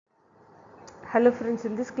Hello friends,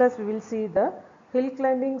 in this class we will see the hill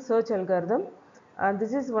climbing search algorithm, and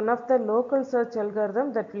this is one of the local search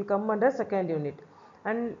algorithm that will come under second unit.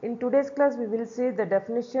 And in today's class we will see the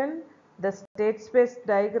definition, the state space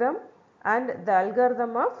diagram and the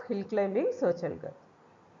algorithm of hill climbing search algorithm.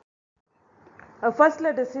 First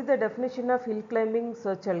let us see the definition of hill climbing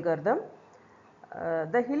search algorithm.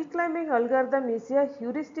 The hill climbing algorithm is a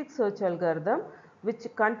heuristic search algorithm which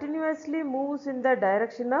continuously moves in the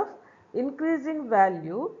direction of increasing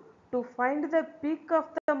value to find the peak of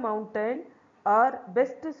the mountain or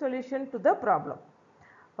best solution to the problem.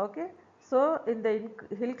 Okay. So, in the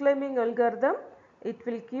hill climbing algorithm, it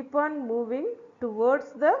will keep on moving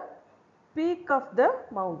towards the peak of the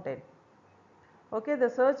mountain. Okay, the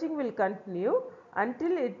searching will continue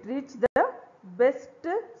until it reach the best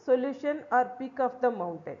solution or peak of the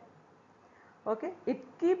mountain. Okay, it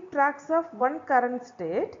keep tracks of one current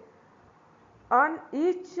state on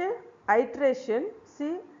each iteration.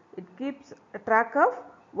 See, it keeps track of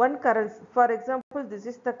one current. For example, this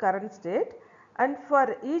is the current state, and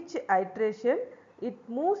for each iteration it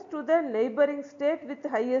moves to the neighboring state with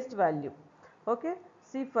highest value. Okay,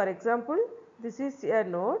 see, for example, this is a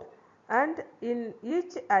node, and in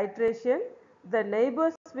each iteration the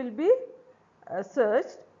neighbors will be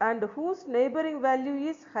searched, and whose neighboring value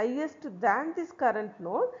is highest than this current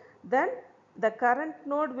node, then the current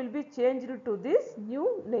node will be changed to this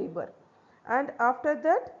new neighbor, and after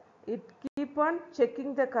that it keep on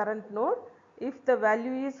checking the current node. If the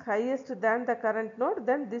value is highest than the current node,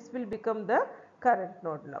 then this will become the current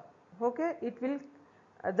node now. Okay, it will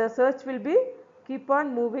the search will be keep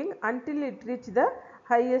on moving until it reach the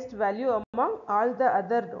highest value among all the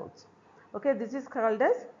other nodes. Okay, this is called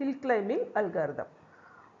as hill climbing algorithm.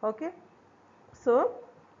 Okay, so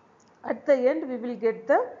at the end we will get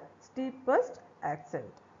the steepest ascent.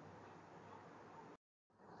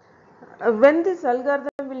 When this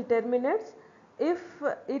algorithm will terminate, if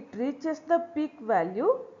it reaches the peak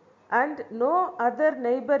value and no other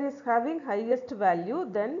neighbor is having highest value,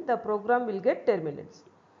 then the program will get terminates.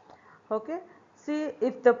 Okay, see,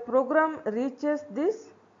 if the program reaches this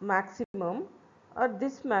maximum or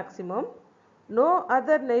this maximum, no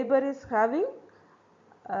other neighbor is having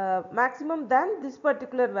maximum than this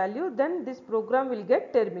particular value, then this program will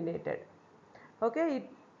get terminated. Okay,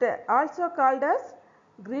 it also called as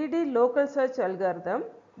greedy local search algorithm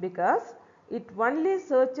because it only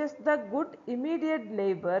searches the good immediate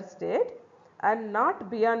neighbor state and not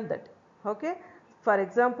beyond that. Okay, for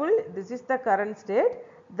example, this is the current state,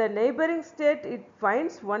 the neighboring state it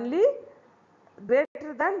finds only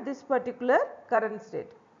greater than this particular current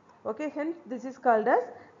state. Okay, hence this is called as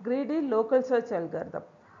greedy local search algorithm.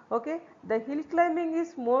 Okay, the hill climbing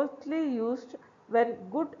is mostly used when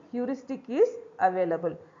good heuristic is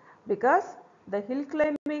available because the hill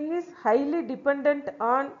climbing is highly dependent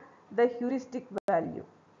on the heuristic value.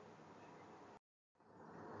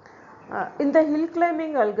 In the hill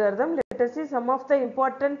climbing algorithm, let us see some of the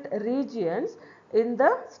important regions in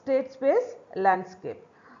the state space landscape.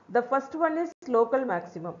 The first one is local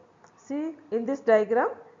maximum. See, in this diagram,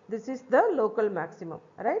 this is the local maximum,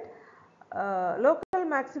 right? Local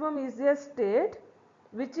maximum is a state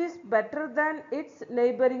which is better than its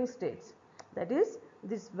neighboring states. That is,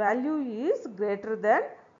 this value is greater than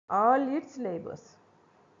all its neighbors.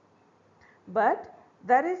 But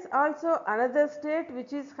there is also another state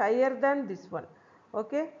which is higher than this one.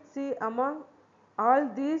 Okay, see, among all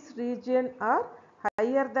these regions are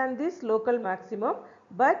higher than this local maximum,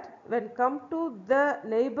 but when come to the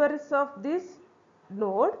neighbors of this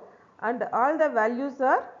node and all the values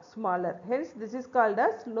are smaller, hence this is called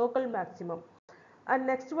as local maximum. And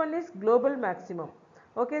next one is global maximum.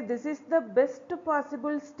 Okay, this is the best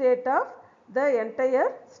possible state of the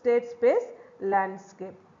entire state space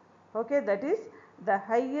landscape. Okay, that is the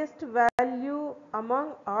highest value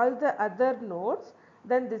among all the other nodes,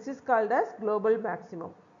 then this is called as global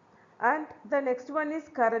maximum. And the next one is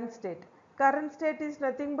current state. Current state is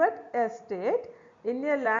nothing but a state in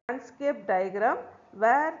a landscape diagram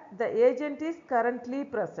where the agent is currently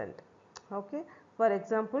present. Okay, for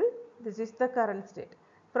example, this is the current state.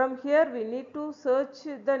 From here we need to search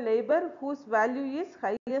the neighbor whose value is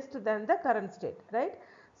highest than the current state, right?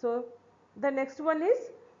 So the next one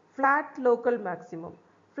is flat local maximum.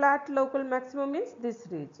 Flat local maximum means this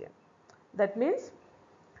region. That means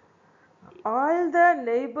all the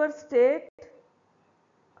neighbor state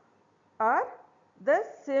are the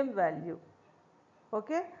same value.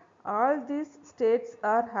 Okay, all these states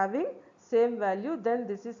are having same value, then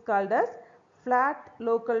this is called as flat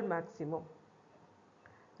local maximum,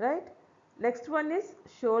 right? Next one is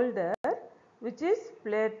shoulder, which is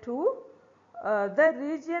plateau. The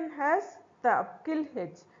region has the uphill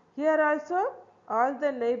edge. Here also all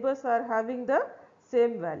the neighbors are having the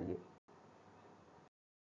same value.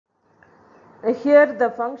 Here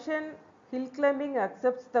the function hill climbing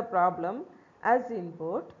accepts the problem as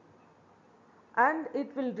input and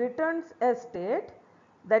it will returns a state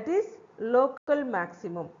that is local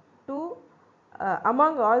maximum to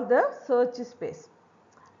among all the search space.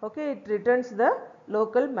 Okay, it returns the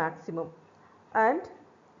local maximum and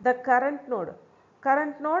the current node.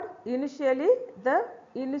 Current node, initially the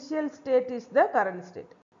initial state is the current state.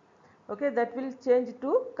 Okay, that will change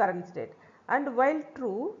to current state, and while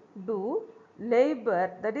true, do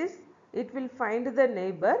neighbor, that is it will find the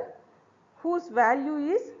neighbor whose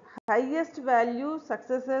value is highest value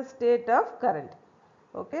successor state of current.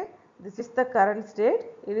 Okay, this is the current state,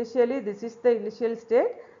 initially this is the initial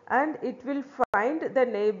state, and it will find the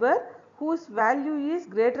neighbor whose value is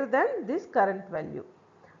greater than this current value.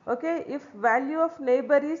 Okay, if value of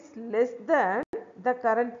neighbor is less than the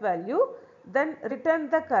current value, then return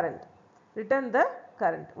the current,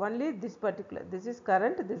 only this particular, this is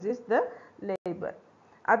current, this is the neighbor.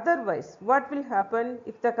 Otherwise what will happen,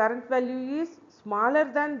 if the current value is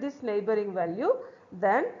smaller than this neighboring value,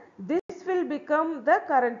 then this will become the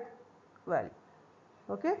current value.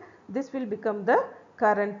 Okay, this will become the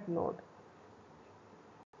current node.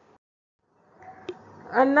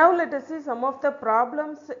 And now let us see some of the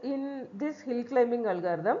problems in this hill climbing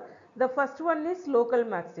algorithm. The first one is local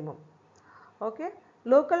maximum. Okay,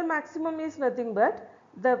 local maximum is nothing but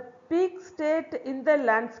the peak state in the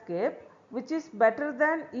landscape which is better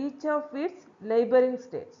than each of its neighboring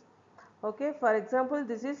states. Okay, for example,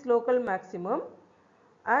 this is local maximum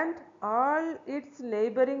and all its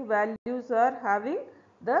neighboring values are having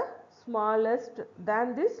the smallest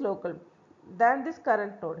than this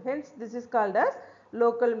current node, hence this is called as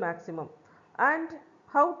local maximum. And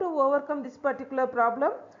how to overcome this particular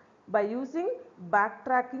problem? By using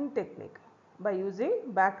backtracking technique.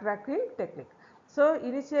 So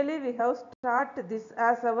initially we have start this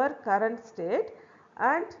as our current state,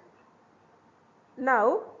 and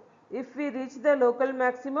now if we reach the local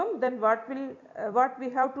maximum, then what we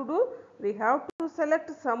have to do? We have to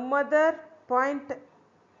select some other point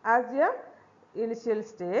as a initial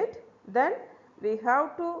state, then we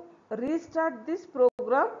have to restart this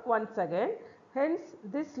program once again, hence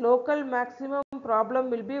this local maximum problem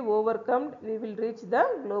will be overcome, we will reach the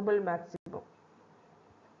global maximum.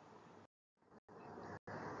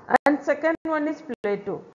 And second one is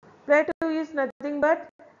plateau. Plateau is nothing but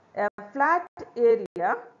a flat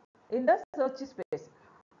area in the search space,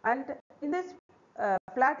 and in this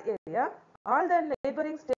flat area all the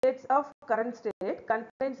neighboring states of current state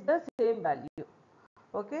contains the same value.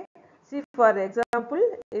 Okay, see for example,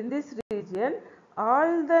 in this region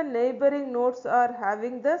all the neighboring nodes are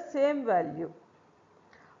having the same value.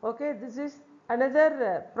 Okay, this is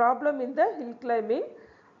another problem in the hill climbing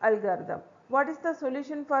algorithm. What is the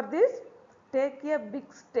solution for this? Take a big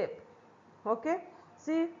step. Okay,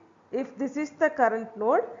 see, if this is the current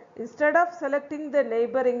node, instead of selecting the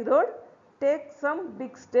neighboring node, take some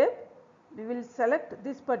big step. We will select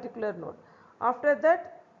this particular node. After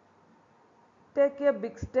that, take a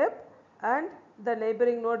big step and the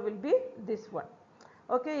neighboring node will be this one.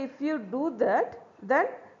 Okay, if you do that, then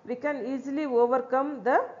we can easily overcome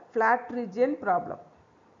the flat region problem,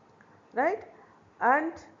 right?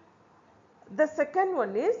 And the second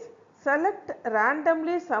one is select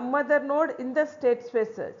randomly some other node in the state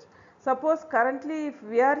space search. Suppose currently if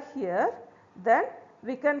we are here, then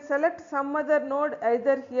we can select some other node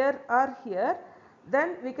either here or here,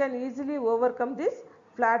 then we can easily overcome this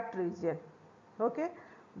flat region. Okay,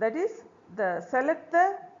 that is the select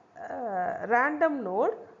the random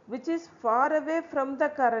node which is far away from the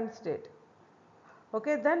current state.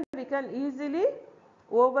 Okay, then we can easily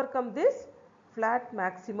overcome this flat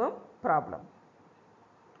maximum problem.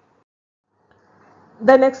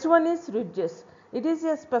 The next one is ridges. It is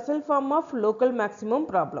a special form of local maximum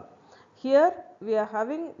problem. Here we are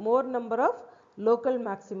having more number of local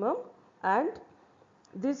maximum, and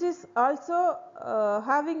this is also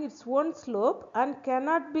having its own slope and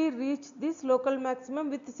cannot be reached this local maximum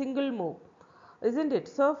with single move, isn't it?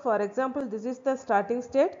 So for example, this is the starting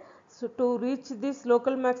state. So to reach this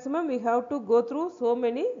local maximum we have to go through so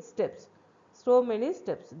many steps.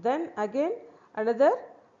 Then again another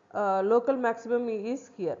local maximum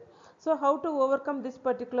is here. So how to overcome this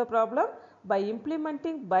particular problem? By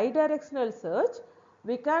implementing bidirectional search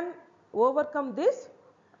we can overcome this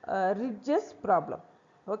ridges problem.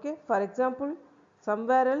 Okay, for example,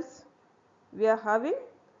 somewhere else we are having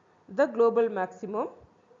the global maximum,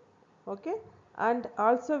 okay, and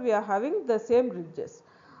also we are having the same ridges,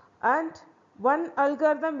 and one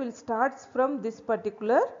algorithm will starts from this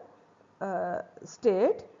particular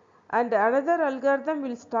state and another algorithm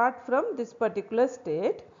will start from this particular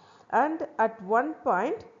state, and at one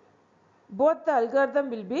point both the algorithm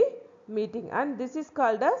will be meeting, and this is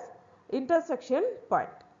called as intersection point.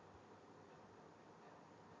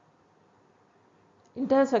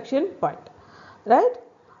 Intersection point, right?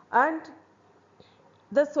 And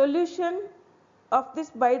the solution of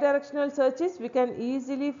this bidirectional search is we can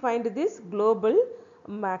easily find this global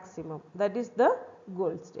maximum, that is the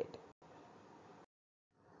goal state.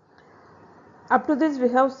 Up to this we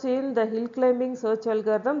have seen the hill climbing search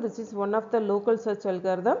algorithm. This is one of the local search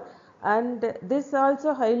algorithm, and this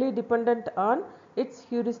also highly dependent on its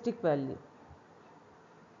heuristic value.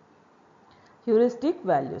 Heuristic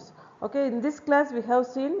values. Okay, in this class we have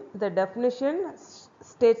seen the definition,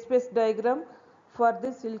 state space diagram for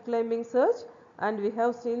this hill climbing search, and we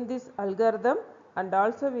have seen this algorithm, and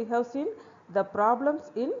also we have seen the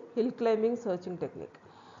problems in hill climbing searching technique.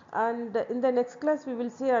 And in the next class we will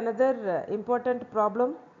see another important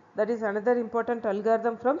problem, that is another important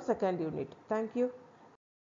algorithm from second unit. Thank you.